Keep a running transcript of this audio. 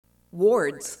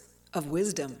wards of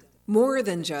wisdom. More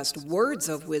than just words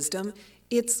of wisdom,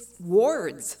 it's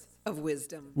wards of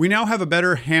wisdom. We now have a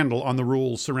better handle on the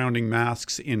rules surrounding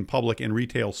masks in public and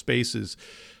retail spaces,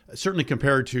 certainly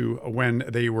compared to when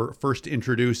they were first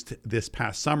introduced this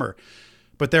past summer.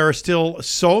 But there are still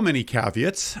so many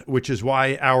caveats, which is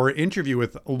why our interview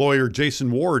with lawyer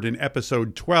Jason Ward in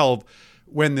episode 12,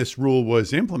 when this rule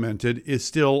was implemented, is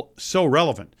still so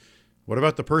relevant. What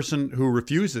about the person who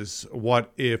refuses?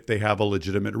 What if they have a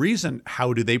legitimate reason?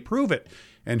 How do they prove it?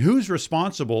 And who's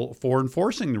responsible for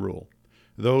enforcing the rule?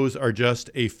 Those are just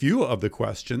a few of the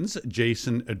questions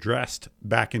Jason addressed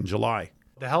back in July.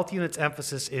 The health unit's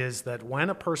emphasis is that when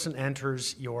a person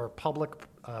enters your public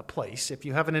place, if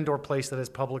you have an indoor place that is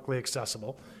publicly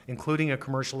accessible, including a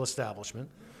commercial establishment,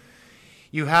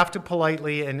 you have to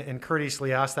politely and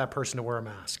courteously ask that person to wear a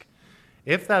mask.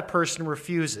 If that person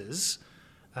refuses,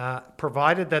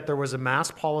 provided that there was a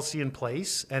mask policy in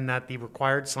place and that the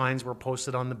required signs were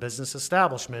posted on the business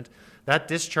establishment, that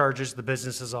discharges the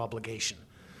business's obligation.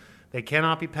 They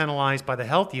cannot be penalized by the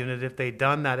health unit if they've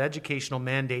done that educational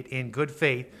mandate in good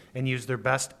faith and used their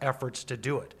best efforts to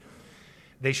do it.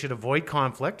 They should avoid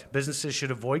conflict. Businesses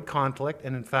should avoid conflict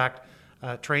and, in fact,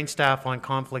 train staff on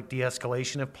conflict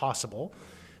de-escalation if possible.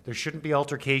 There shouldn't be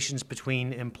altercations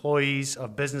between employees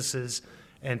of businesses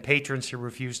and patrons who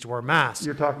refuse to wear masks.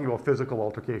 You're talking about physical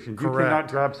altercations. Correct. You cannot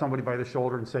grab somebody by the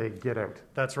shoulder and say, get out.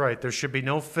 That's right. There should be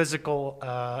no physical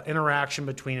interaction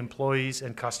between employees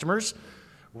and customers.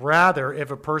 Rather,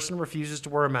 if a person refuses to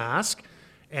wear a mask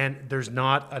and there's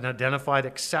not an identified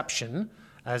exception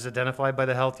as identified by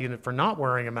the health unit for not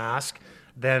wearing a mask,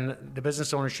 then the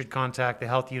business owner should contact the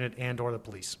health unit and or the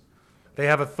police. They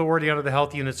have authority under the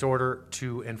health unit's order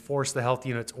to enforce the health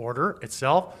unit's order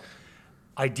itself.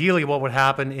 Ideally, what would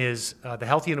happen is the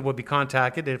health unit would be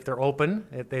contacted if they're open.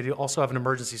 If they also have an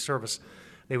emergency service,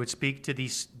 they would speak to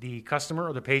the customer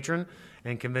or the patron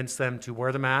and convince them to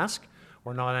wear the mask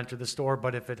or not enter the store.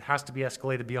 But if it has to be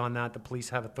escalated beyond that, the police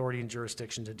have authority and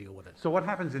jurisdiction to deal with it. So what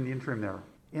happens in the interim there,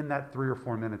 in that 3 or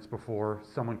 4 minutes before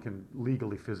someone can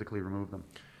legally, physically remove them?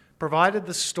 Provided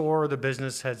the store or the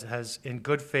business has in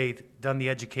good faith done the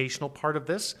educational part of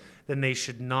this, then they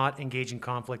should not engage in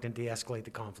conflict and de-escalate the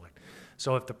conflict.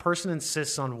 So if the person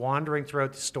insists on wandering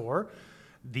throughout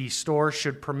the store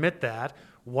should permit that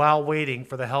while waiting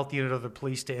for the health unit or the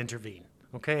police to intervene.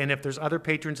 Okay, and if there's other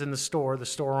patrons in the store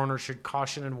owner should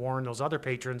caution and warn those other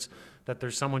patrons that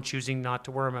there's someone choosing not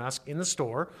to wear a mask in the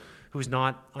store who's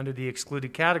not under the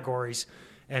excluded categories,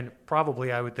 and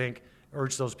probably, I would think,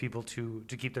 urge those people to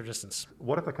keep their distance.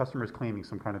 What if a customer is claiming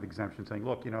some kind of exemption, saying,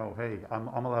 look, hey, I'm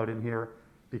allowed in here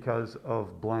because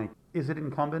of blank? Is it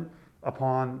incumbent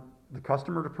upon the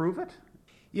customer to prove it?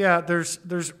 Yeah, there's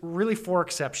really 4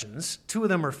 exceptions. 2 of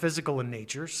them are physical in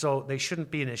nature, so they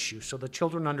shouldn't be an issue. So the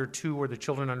children under 2 or the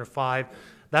children under 5,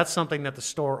 that's something that the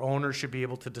store owner should be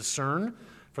able to discern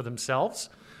for themselves.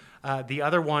 The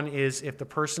other one is if the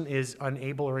person is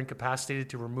unable or incapacitated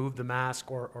to remove the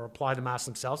mask or apply the mask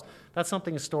themselves, that's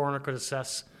something a store owner could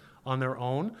assess on their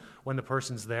own when the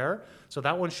person's there. So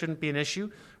that one shouldn't be an issue.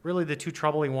 Really, the 2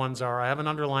 troubling ones are I have an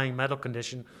underlying medical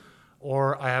condition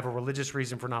or I have a religious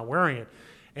reason for not wearing it.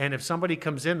 And if somebody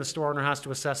comes in, the store owner has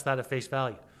to assess that at face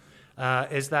value.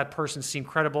 Is that person seem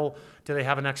credible? Do they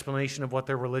have an explanation of what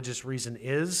their religious reason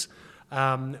is?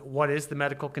 What is the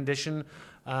medical condition?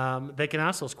 They can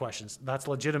ask those questions. That's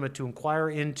legitimate to inquire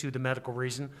into the medical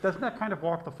reason. Doesn't that kind of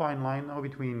walk the fine line, though,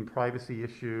 between privacy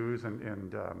issues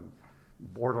and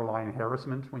borderline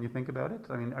harassment when you think about it?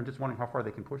 I mean, I'm just wondering how far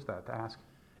they can push that to ask.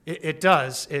 It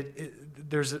does.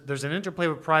 There's an interplay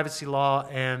with privacy law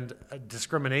and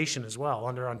discrimination as well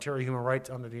under the Ontario Human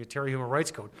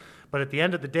Rights Code. But at the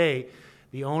end of the day,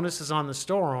 the onus is on the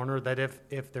store owner that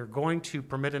if they're going to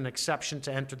permit an exception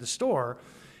to enter the store,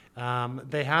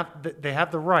 they have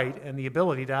the right and the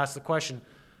ability to ask the question,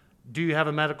 do you have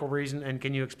a medical reason, and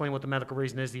can you explain what the medical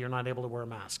reason is that you're not able to wear a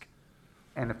mask?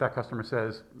 And if that customer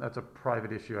says, that's a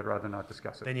private issue, I'd rather not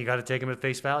discuss it. Then you got to take them at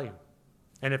face value.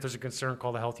 And if there's a concern,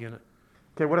 call the health unit.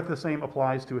 Okay, what if the same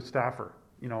applies to a staffer?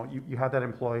 You have that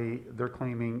employee, they're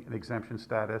claiming an exemption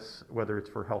status, whether it's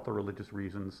for health or religious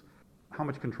reasons. How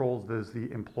much control does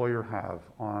the employer have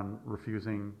on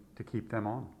refusing to keep them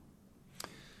on?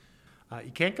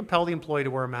 You can't compel the employee to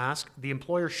wear a mask. The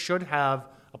employer should have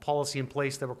a policy in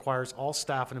place that requires all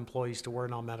staff and employees to wear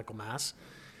non-medical masks.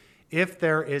 If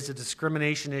there is a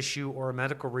discrimination issue or a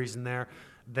medical reason there,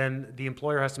 then the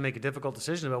employer has to make a difficult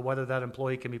decision about whether that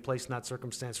employee can be placed in that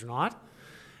circumstance or not.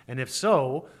 And if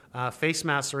so, face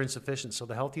masks are insufficient. So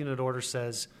the health unit order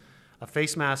says a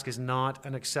face mask is not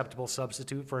an acceptable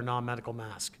substitute for a non-medical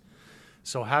mask.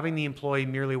 So having the employee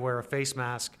merely wear a face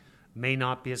mask may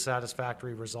not be a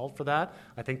satisfactory result for that.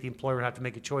 I think the employer would have to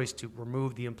make a choice to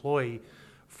remove the employee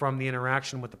from the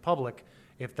interaction with the public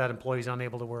if that employee is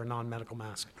unable to wear a non-medical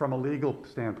mask. From a legal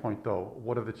standpoint, though,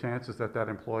 what are the chances that that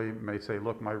employee may say,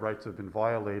 look, my rights have been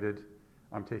violated,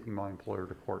 I'm taking my employer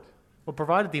to court? Well,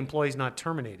 provided the employee is not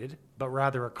terminated, but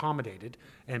rather accommodated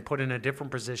and put in a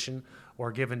different position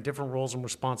or given different roles and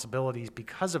responsibilities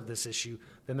because of this issue,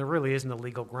 then there really isn't a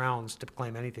legal grounds to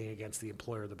claim anything against the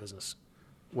employer or the business.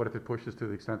 What if it pushes to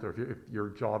the extent that if your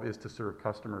job is to serve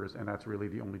customers and that's really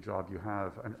the only job you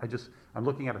have? I'm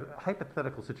looking at a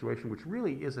hypothetical situation which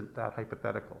really isn't that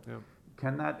hypothetical. Yeah.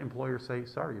 Can that employer say,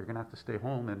 sorry, you're going to have to stay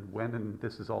home, and when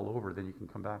this is all over, then you can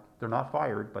come back? They're not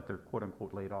fired, but they're quote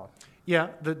unquote laid off. Yeah,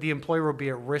 the employer will be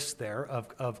at risk there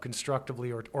of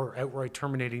constructively or outright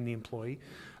terminating the employee.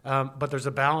 But there's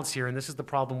a balance here, and this is the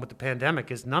problem with the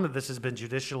pandemic, is none of this has been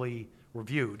judicially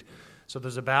reviewed. So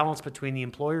there's a balance between the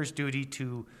employer's duty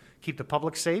to keep the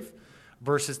public safe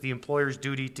versus the employer's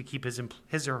duty to keep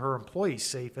his or her employees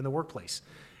safe in the workplace.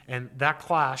 And that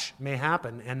clash may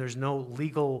happen, and there's no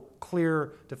legal,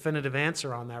 clear, definitive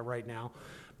answer on that right now.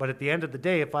 But at the end of the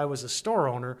day, if I was a store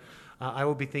owner, I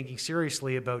would be thinking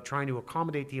seriously about trying to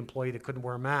accommodate the employee that couldn't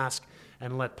wear a mask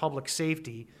and let public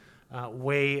safety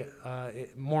weigh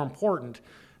more important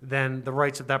than the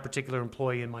rights of that particular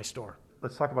employee in my store.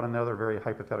 Let's talk about another very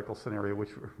hypothetical scenario, which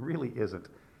really isn't.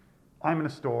 I'm in a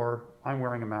store, I'm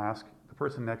wearing a mask, the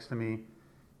person next to me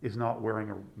is not wearing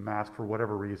a mask for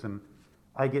whatever reason.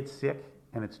 I get sick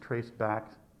and it's traced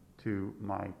back to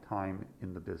my time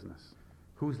in the business.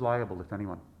 Who's liable, if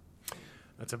anyone?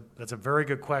 That's a very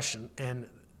good question, and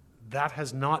that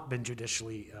has not been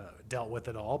judicially dealt with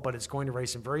at all, but it's going to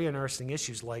raise some very interesting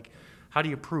issues like how do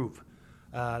you prove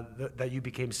that you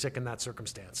became sick in that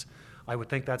circumstance? I would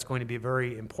think that's going to be a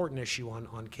very important issue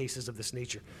on cases of this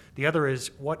nature. The other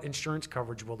is, what insurance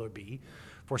coverage will there be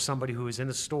for somebody who is in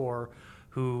a store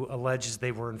who alleges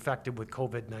they were infected with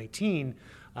COVID-19?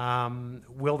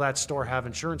 Will that store have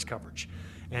insurance coverage?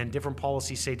 And different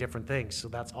policies say different things, so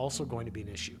that's also going to be an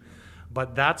issue.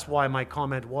 But that's why my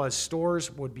comment was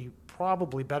stores would be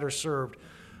probably better served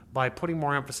by putting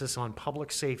more emphasis on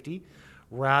public safety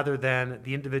rather than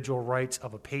the individual rights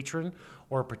of a patron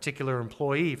or a particular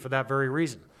employee for that very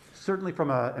reason. Certainly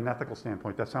from an ethical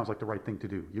standpoint, that sounds like the right thing to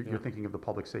do. You're thinking of the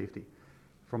public safety.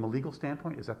 From a legal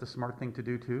standpoint, is that the smart thing to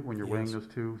do too, when you're weighing those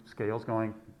two scales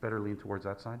going, better lean towards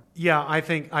that side? Yeah, I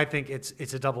think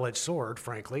it's a double-edged sword,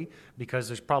 frankly, because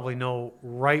there's probably no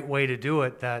right way to do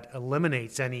it that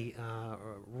eliminates any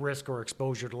risk or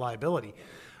exposure to liability.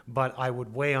 But I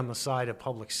would weigh on the side of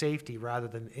public safety rather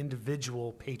than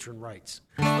individual patron rights.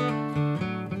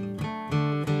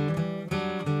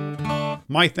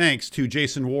 My thanks to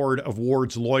Jason Ward of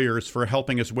Ward's Lawyers for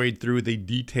helping us wade through the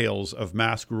details of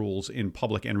mask rules in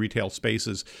public and retail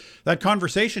spaces. That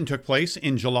conversation took place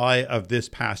in July of this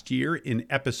past year in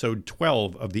episode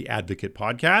 12 of the Advocate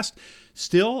podcast.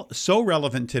 Still so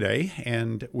relevant today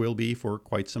and will be for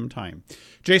quite some time.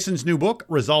 Jason's new book,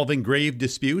 Resolving Grave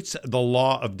Disputes, The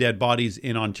Law of Dead Bodies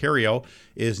in Ontario,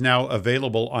 is now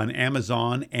available on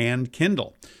Amazon and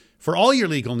Kindle. For all your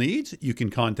legal needs, you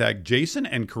can contact Jason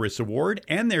and Carissa Ward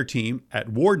and their team at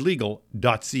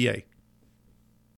wardlegal.ca.